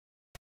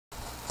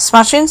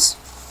Smashins?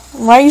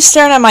 Why are you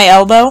staring at my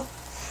elbow?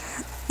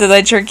 Did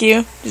I trick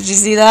you? Did you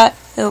see that?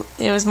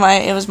 It was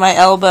my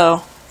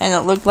elbow, and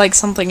it looked like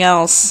something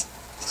else.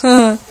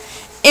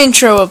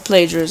 Intro of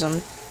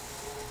plagiarism.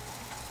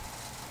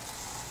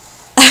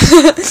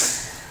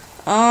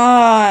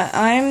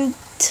 I'm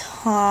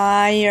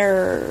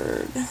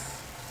tired. I'm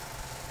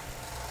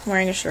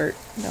wearing a shirt.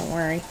 Don't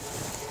worry.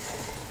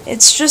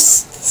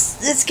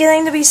 It's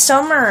getting to be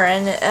summer,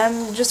 and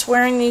I'm just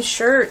wearing these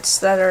shirts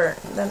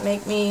that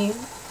make me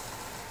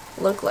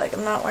look like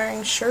I'm not wearing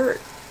a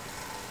shirt.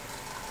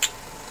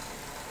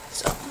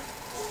 So,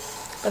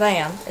 but I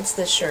am. It's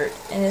this shirt,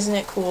 and isn't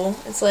it cool?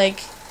 It's like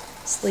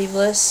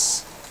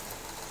sleeveless,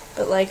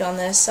 but like on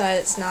this side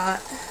it's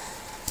not.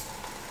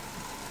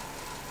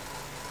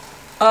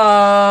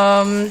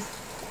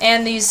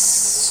 And these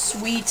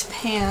sweet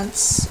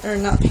pants, or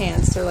not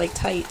pants, they're like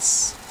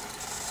tights.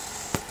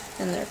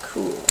 And they're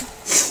cool.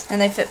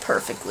 And they fit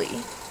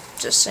perfectly,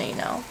 just so you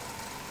know.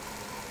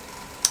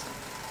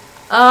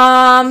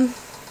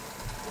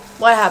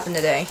 What happened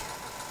today?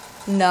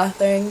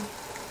 Nothing.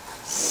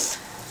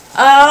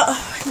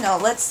 No,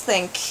 let's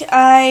think.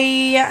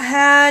 I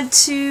had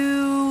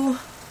to...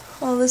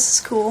 Oh, this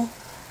is cool.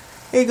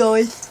 Hey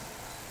guys.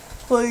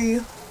 How are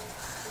you?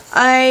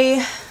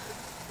 I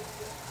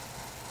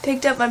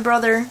picked up my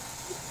brother,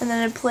 and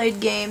then I played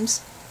games.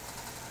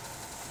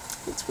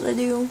 That's what I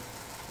do.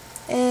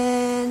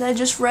 And I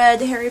just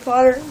read Harry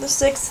Potter, the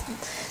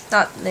 6th,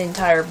 not the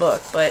entire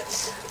book,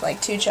 but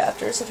like 2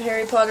 chapters of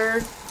Harry Potter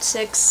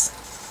 6.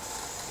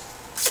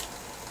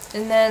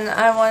 And then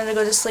I wanted to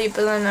go to sleep,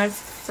 but then I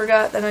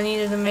forgot that I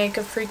needed to make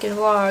a freaking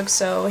vlog,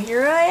 so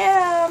here I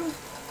am.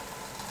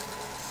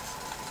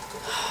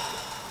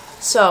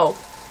 So,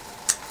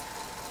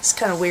 it's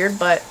kind of weird,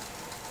 but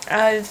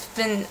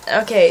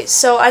okay,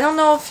 so I don't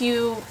know if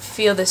you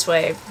feel this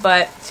way,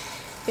 but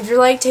if you're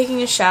like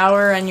taking a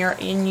shower and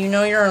you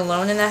know you're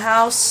alone in the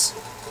house,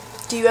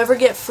 do you ever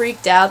get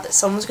freaked out that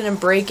someone's gonna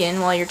break in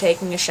while you're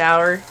taking a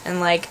shower and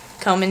like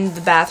come into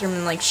the bathroom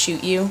and like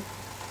shoot you?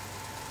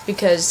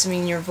 Because, I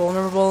mean, you're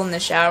vulnerable in the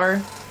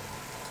shower.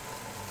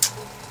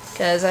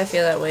 Because I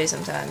feel that way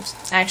sometimes.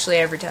 Actually,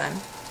 every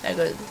time I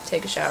go to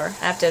take a shower,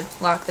 I have to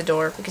lock the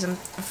door because I'm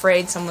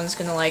afraid someone's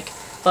gonna like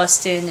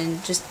bust in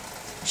and just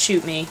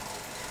shoot me.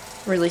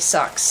 Really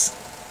sucks.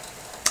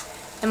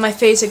 And my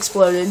face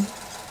exploded.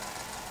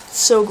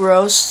 So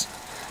gross.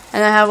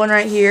 And I have one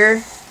right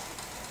here.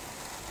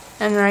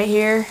 And right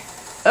here.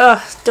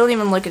 Ugh, don't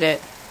even look at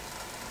it.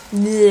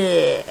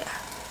 Blech.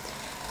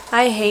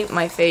 I hate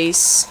my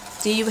face.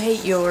 Do you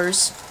hate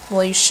yours?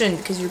 Well, you shouldn't,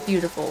 because you're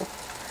beautiful.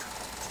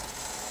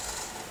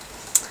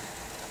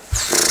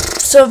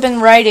 So I've been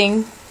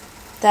writing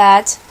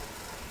that.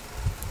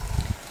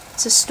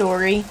 It's a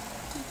story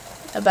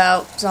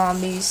about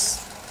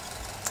zombies.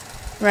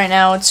 Right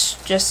now it's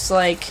just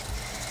like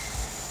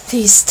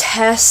these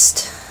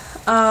test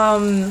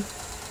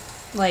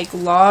like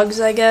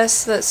logs, I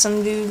guess, that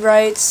some dude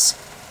writes,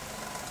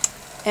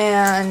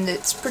 and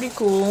it's pretty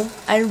cool.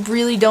 I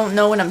really don't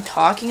know what I'm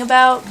talking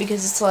about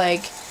because it's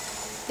like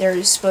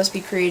they're supposed to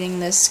be creating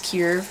this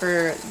cure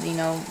for, you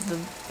know, the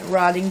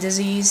rotting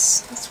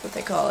disease. That's what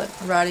they call it,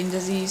 rotting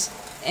disease.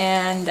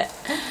 And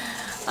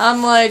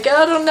I'm like,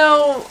 I don't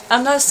know,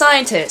 I'm not a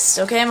scientist,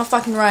 okay? I'm a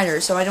fucking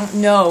writer, so I don't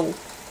know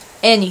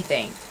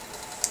anything.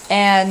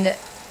 And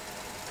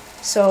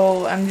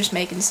so I'm just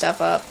making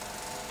stuff up.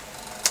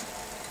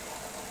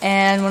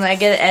 And when I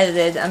get it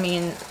edited, I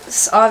mean,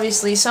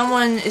 obviously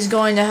someone is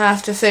going to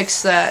have to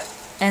fix that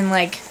and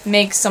like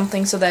make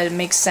something so that it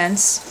makes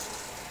sense.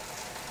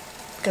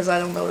 Because I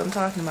don't know what I'm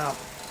talking about.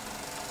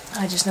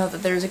 I just know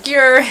that there's a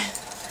cure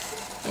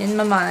in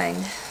my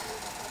mind.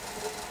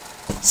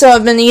 So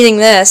I've been eating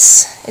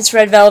this. It's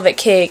red velvet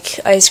cake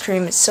ice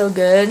cream. It's so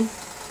good.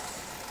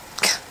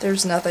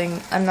 There's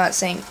nothing. I'm not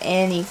saying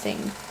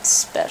anything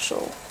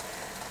special.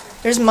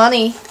 There's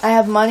money. I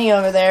have money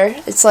over there.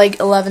 It's like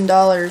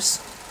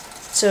 $11.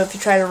 So if you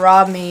try to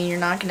rob me, you're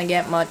not going to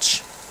get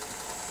much.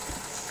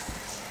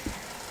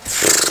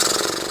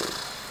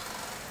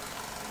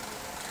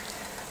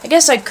 I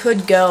guess I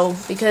could go,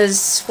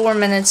 because 4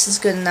 minutes is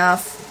good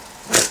enough.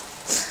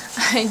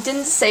 I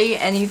didn't say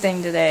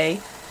anything today.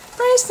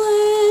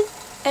 Bracelet!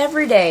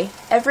 Every day.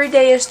 Every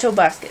day is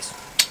Ǝpıs.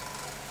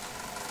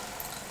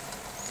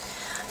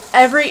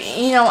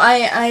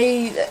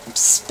 I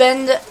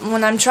spend,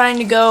 when I'm trying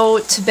to go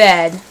to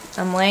bed,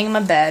 I'm laying in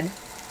my bed,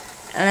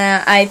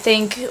 and I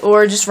think,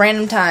 or just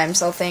random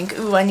times, I'll think,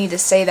 ooh, I need to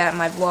say that in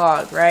my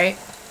vlog, right?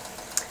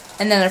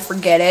 And then I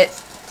forget it.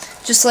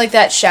 Just like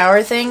that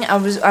shower thing, I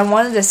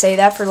wanted to say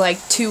that for like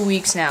 2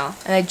 weeks now,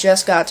 and I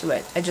just got to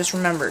it. I just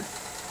remembered.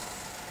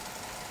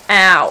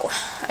 Ow.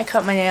 I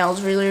cut my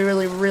nails really,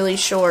 really, really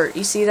short.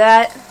 You see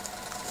that?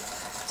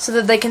 So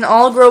that they can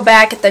all grow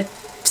back at the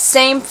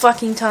same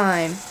fucking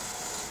time.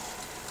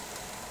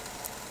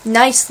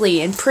 Nicely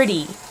and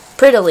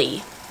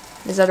prettily.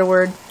 Is that a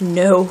word?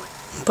 No.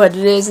 But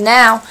it is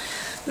now.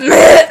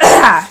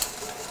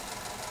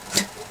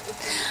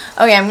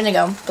 Okay, I'm gonna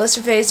go. Bless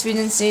your face if you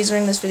didn't see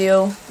during this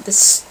video. This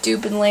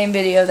stupid lame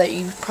video that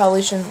you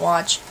probably shouldn't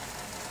watch.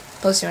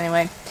 Bless you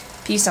anyway.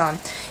 Peace on.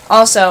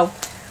 Also,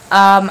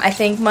 I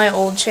think my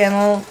old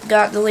channel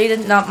got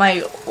deleted. Not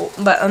my,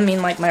 but I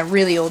mean like my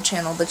really old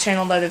channel. The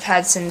channel that I've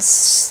had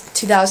since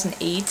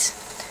 2008.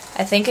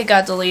 I think it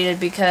got deleted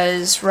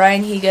because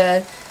Ryan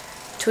Higa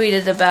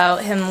tweeted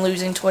about him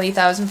losing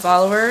 20,000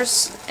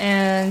 followers,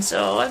 and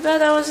so I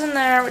bet I was in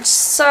there, which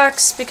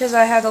sucks because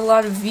I had a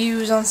lot of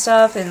views on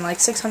stuff and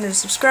like 600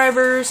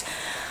 subscribers.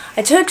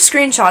 I took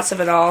screenshots of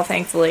it all,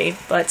 thankfully,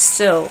 but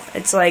still,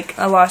 it's like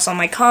I lost all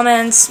my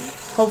comments.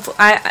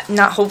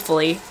 Not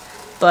hopefully,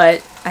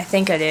 but I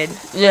think I did.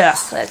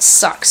 Ugh, that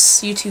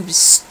sucks. YouTube is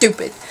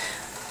stupid,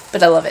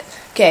 but I love it.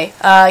 Okay,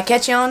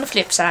 catch you on the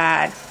flip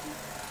side.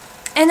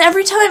 And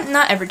every time,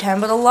 not every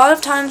time, but a lot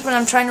of times when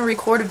I'm trying to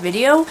record a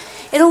video,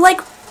 it'll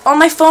like, on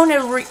my phone,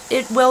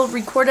 it will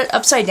record it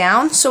upside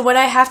down. So what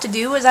I have to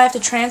do is I have to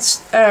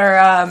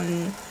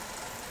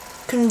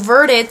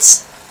convert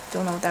it,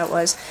 don't know what that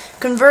was,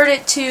 convert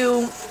it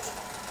to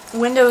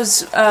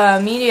Windows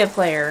Media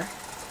Player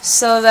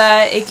so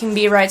that it can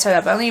be right side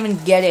up. I don't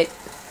even get it.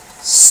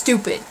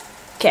 Stupid.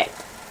 Okay.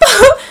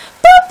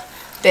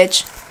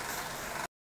 Bitch.